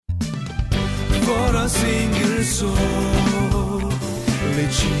single soul,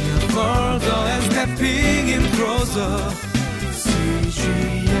 reaching further and stepping in closer.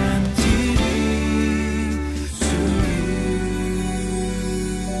 CGNTV to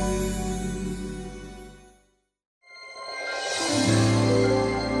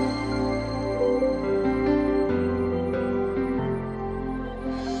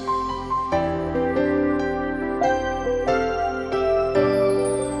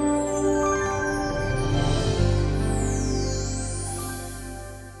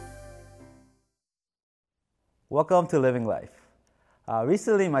Welcome to Living Life.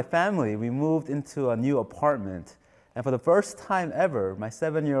 Recently, my family, we moved into a new apartment. And for the first time ever, my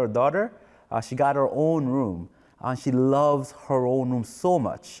 7-year-old daughter, she got her own room. She loves her own room so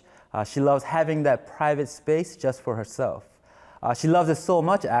much. She loves having that private space just for herself. She loves it so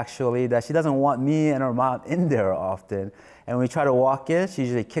much, actually, that she doesn't want me and her mom in there often. And when we try to walk in, she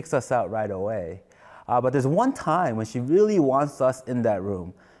usually kicks us out right away. But there's one time when she really wants us in that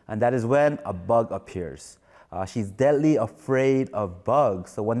room, and that is when a bug appears. She's deadly afraid of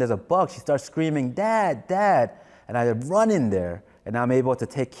bugs. So when there's a bug, she starts screaming, "Dad, Dad!" And I run in there, and I'm able to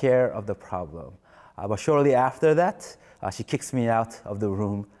take care of the problem. But shortly after that, she kicks me out of the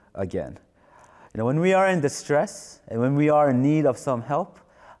room again. When we are in distress and when we are in need of some help,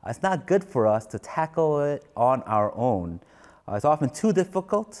 it's not good for us to tackle it on our own. It's often too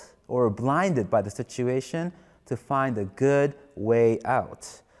difficult or blinded by the situation to find a good way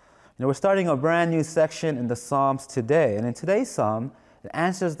out. We're starting a brand new section in the Psalms today, and in today's Psalm, it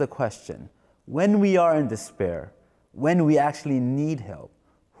answers the question, when we are in despair, when we actually need help,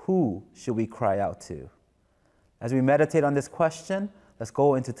 who should we cry out to? As we meditate on this question, let's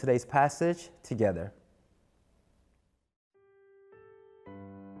go into today's passage together.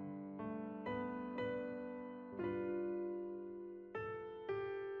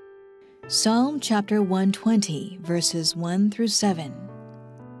 Psalm chapter 120, verses 1 through 7.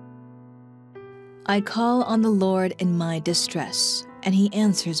 I call on the Lord in my distress, and he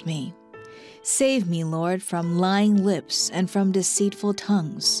answers me. Save me, Lord, from lying lips and from deceitful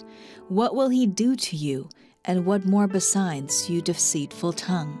tongues. What will he do to you, and what more besides, you deceitful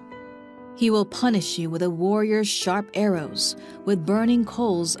tongue? He will punish you with a warrior's sharp arrows, with burning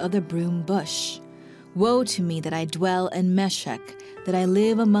coals of the broom bush. Woe to me that I dwell in Meshech, that I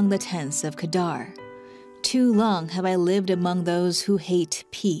live among the tents of Kedar. Too long have I lived among those who hate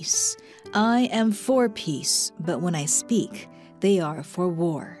peace. I am for peace, but when I speak, they are for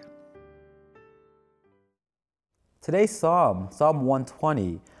war. Today's Psalm, Psalm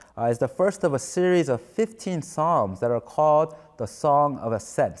 120, is the first of a series of 15 Psalms that are called the Song of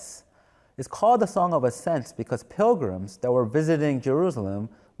Ascents. It's called the Song of Ascents because pilgrims that were visiting Jerusalem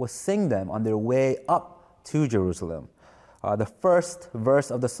would sing them on their way up to Jerusalem. The first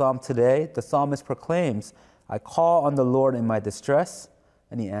verse of the Psalm today, the psalmist proclaims, I call on the Lord in my distress,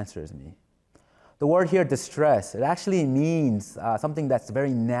 and he answers me. The word here, distress, it actually means something that's very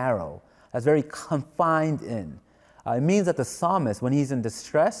narrow, that's very confined in. It means that the psalmist, when he's in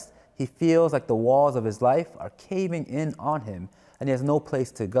distress, he feels like the walls of his life are caving in on him, and he has no place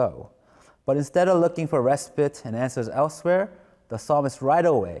to go. But instead of looking for respite and answers elsewhere, the psalmist right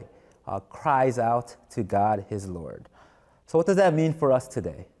away cries out to God, his Lord. So what does that mean for us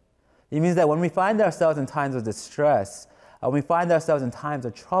today? It means that when we find ourselves in times of distress, when we find ourselves in times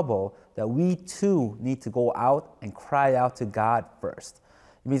of trouble, that we too need to go out and cry out to God first.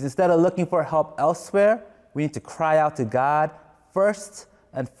 It means instead of looking for help elsewhere, we need to cry out to God first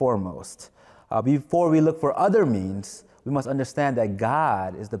and foremost. Before we look for other means, we must understand that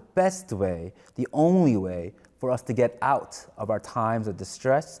God is the best way, the only way for us to get out of our times of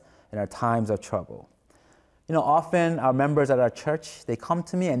distress and our times of trouble. Often our members at our church, they come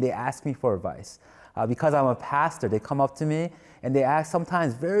to me and they ask me for advice. Because I'm a pastor, they come up to me and they ask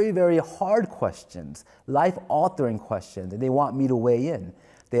sometimes very, very hard questions, life-altering questions, and they want me to weigh in.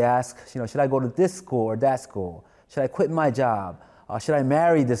 They ask, should I go to this school or that school? Should I quit my job? Should I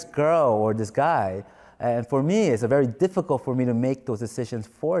marry this girl or this guy? And for me, it's very difficult for me to make those decisions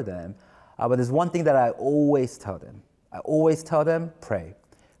for them. But there's one thing that I always tell them. I always tell them, pray.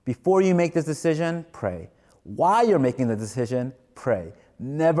 Before you make this decision, pray. While you're making the decision, pray.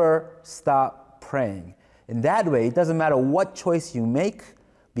 Never stop praying. In that way, it doesn't matter what choice you make,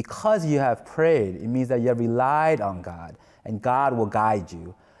 because you have prayed, it means that you have relied on God, and God will guide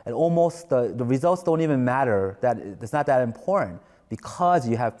you. And almost the results don't even matter, that it's not that important. Because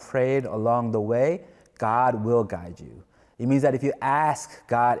you have prayed along the way, God will guide you. It means that if you ask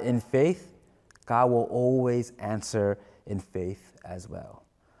God in faith, God will always answer in faith as well.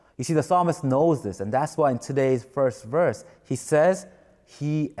 You see, the psalmist knows this, and that's why in today's first verse, he says,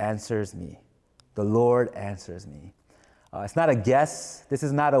 He answers me. the Lord answers me. It's not a guess. This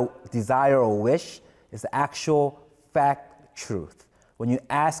is not a desire or wish. It's the actual fact truth. When you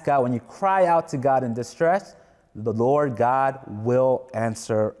ask God, when you cry out to God in distress, the Lord God will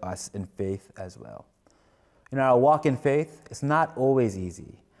answer us in faith as well. In our walk in faith, it's not always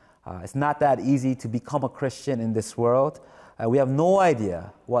easy. It's not that easy to become a Christian in this world. We have no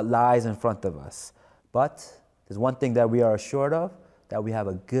idea what lies in front of us. But there's one thing that we are assured of, that we have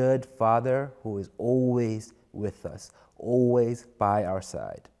a good Father who is always with us, always by our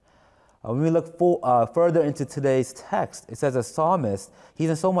side. When we look further into today's text, it says a psalmist, he's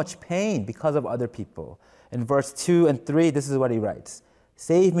in so much pain because of other people. In verse 2 and 3, this is what he writes.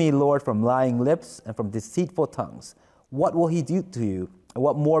 Save me, Lord, from lying lips and from deceitful tongues. What will he do to you? And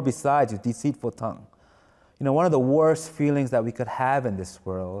what more besides your deceitful tongue? You know, one of the worst feelings that we could have in this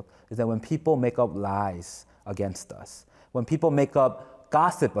world is that when people make up lies against us, when people make up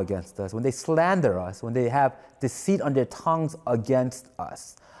gossip against us, when they slander us, when they have deceit on their tongues against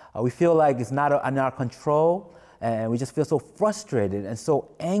us, we feel like it's not in our control, and we just feel so frustrated and so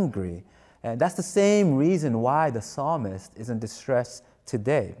angry. And that's the same reason why the psalmist is in distress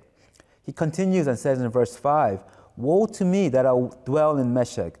today. He continues and says in verse 5, Woe to me that I dwell in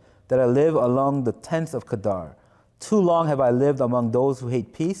Meshech, that I live along the tents of Kedar. Too long have I lived among those who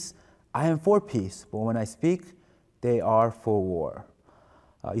hate peace. I am for peace, but when I speak, they are for war.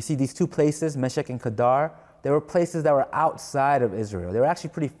 You see, these two places, Meshech and Kedar, they were places that were outside of Israel. They were actually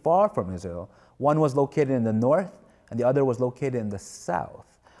pretty far from Israel. One was located in the north, and the other was located in the south.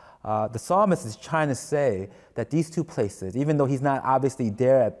 The psalmist is trying to say that these two places, even though he's not obviously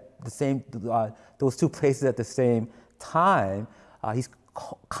there at the same, those two places at the same time, he's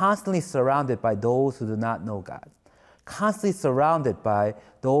constantly surrounded by those who do not know God, constantly surrounded by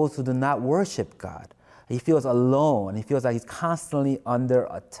those who do not worship God. He feels alone, and he feels like he's constantly under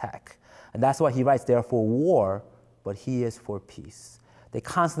attack. And that's why he writes, they are for war, but he is for peace. They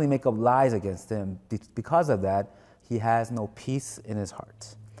constantly make up lies against him. Because of that, he has no peace in his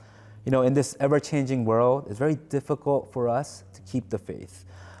heart. You know, in this ever-changing world, it's very difficult for us to keep the faith.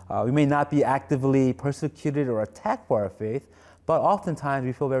 We may not be actively persecuted or attacked for our faith, but oftentimes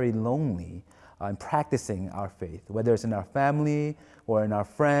we feel very lonely in practicing our faith, whether it's in our family or in our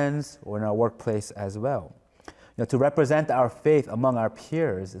friends or in our workplace as well. You know, to represent our faith among our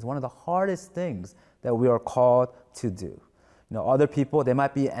peers is one of the hardest things that we are called to do. You know, other people, they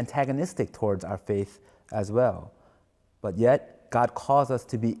might be antagonistic towards our faith as well, but yet God calls us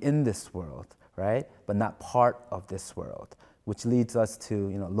to be in this world, right? But not part of this world, which leads us to,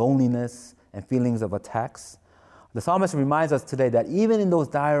 loneliness and feelings of attacks. The psalmist reminds us today that even in those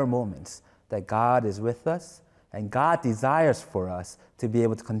dire moments, that God is with us, and God desires for us to be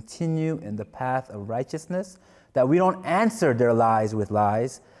able to continue in the path of righteousness, that we don't answer their lies with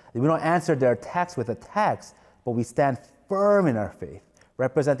lies, that we don't answer their attacks with attacks, but we stand firm in our faith,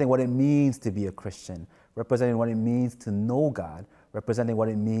 representing what it means to be a Christian, representing what it means to know God, representing what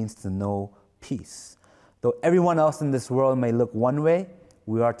it means to know peace. Though everyone else in this world may look one way,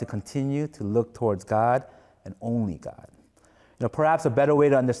 we are to continue to look towards God and only God. You know, perhaps a better way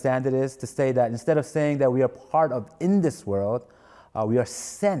to understand it is to say that instead of saying that we are part of in this world, we are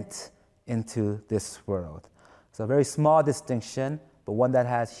sent into this world. It's a very small distinction, but one that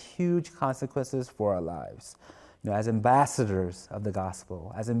has huge consequences for our lives. You know, as ambassadors of the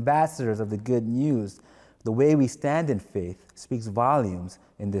gospel, as ambassadors of the good news, the way we stand in faith speaks volumes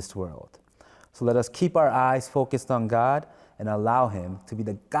in this world. So let us keep our eyes focused on God and allow Him to be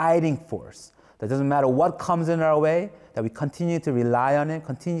the guiding force. That doesn't matter what comes in our way, that we continue to rely on Him,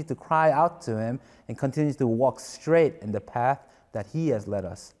 continue to cry out to Him, and continue to walk straight in the path that He has led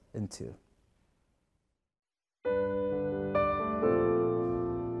us into.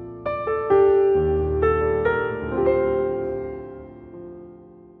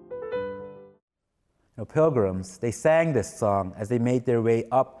 Pilgrims, they sang this song as they made their way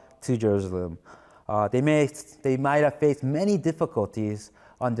up to Jerusalem. They might have faced many difficulties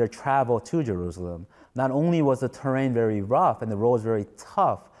on their travel to Jerusalem. Not only was the terrain very rough and the roads very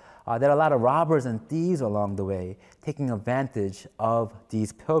tough, there are a lot of robbers and thieves along the way, taking advantage of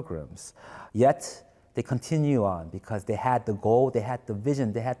these pilgrims. Yet, they continue on because they had the goal, they had the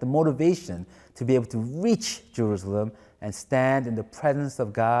vision, they had the motivation to be able to reach Jerusalem and stand in the presence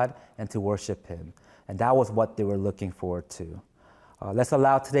of God and to worship Him. And that was what they were looking forward to. Let's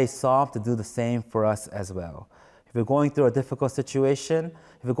allow today's psalm to do the same for us as well. If you're going through a difficult situation,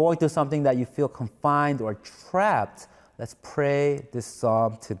 if you're going through something that you feel confined or trapped, let's pray this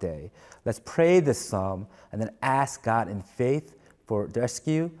psalm today. Let's pray this psalm and then ask God in faith for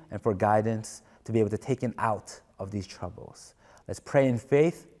rescue and for guidance to be able to take Him out of these troubles. Let's pray in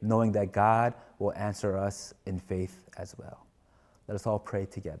faith, knowing that God will answer us in faith as well. Let us all pray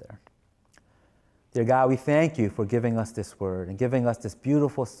together. Dear God, we thank you for giving us this word and giving us this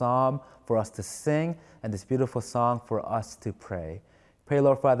beautiful psalm for us to sing and this beautiful song for us to pray. Pray,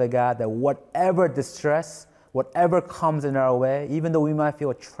 Lord Father God, that whatever distress, whatever comes in our way, even though we might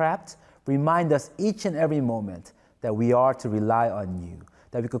feel trapped, remind us each and every moment that we are to rely on you,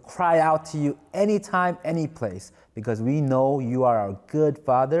 that we could cry out to you anytime, any place, because we know you are our good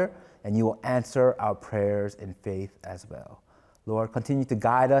Father and you will answer our prayers in faith as well. Lord, continue to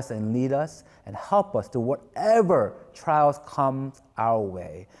guide us and lead us and help us to whatever trials come our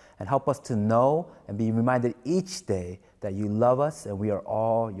way, and help us to know and be reminded each day that you love us and we are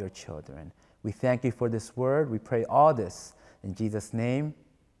all your children. We thank you for this word. We pray all this in Jesus' name.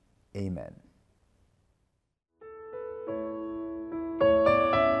 Amen.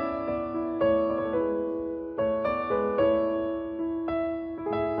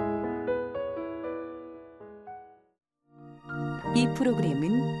 이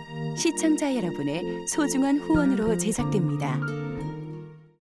프로그램은 시청자 여러분의 소중한 후원으로 제작됩니다.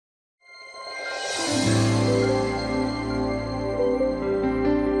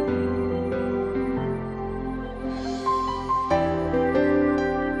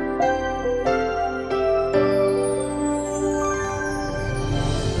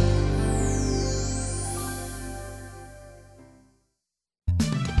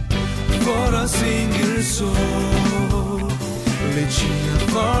 For a single soul, reaching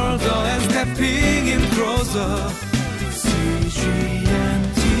further and stepping in closer. See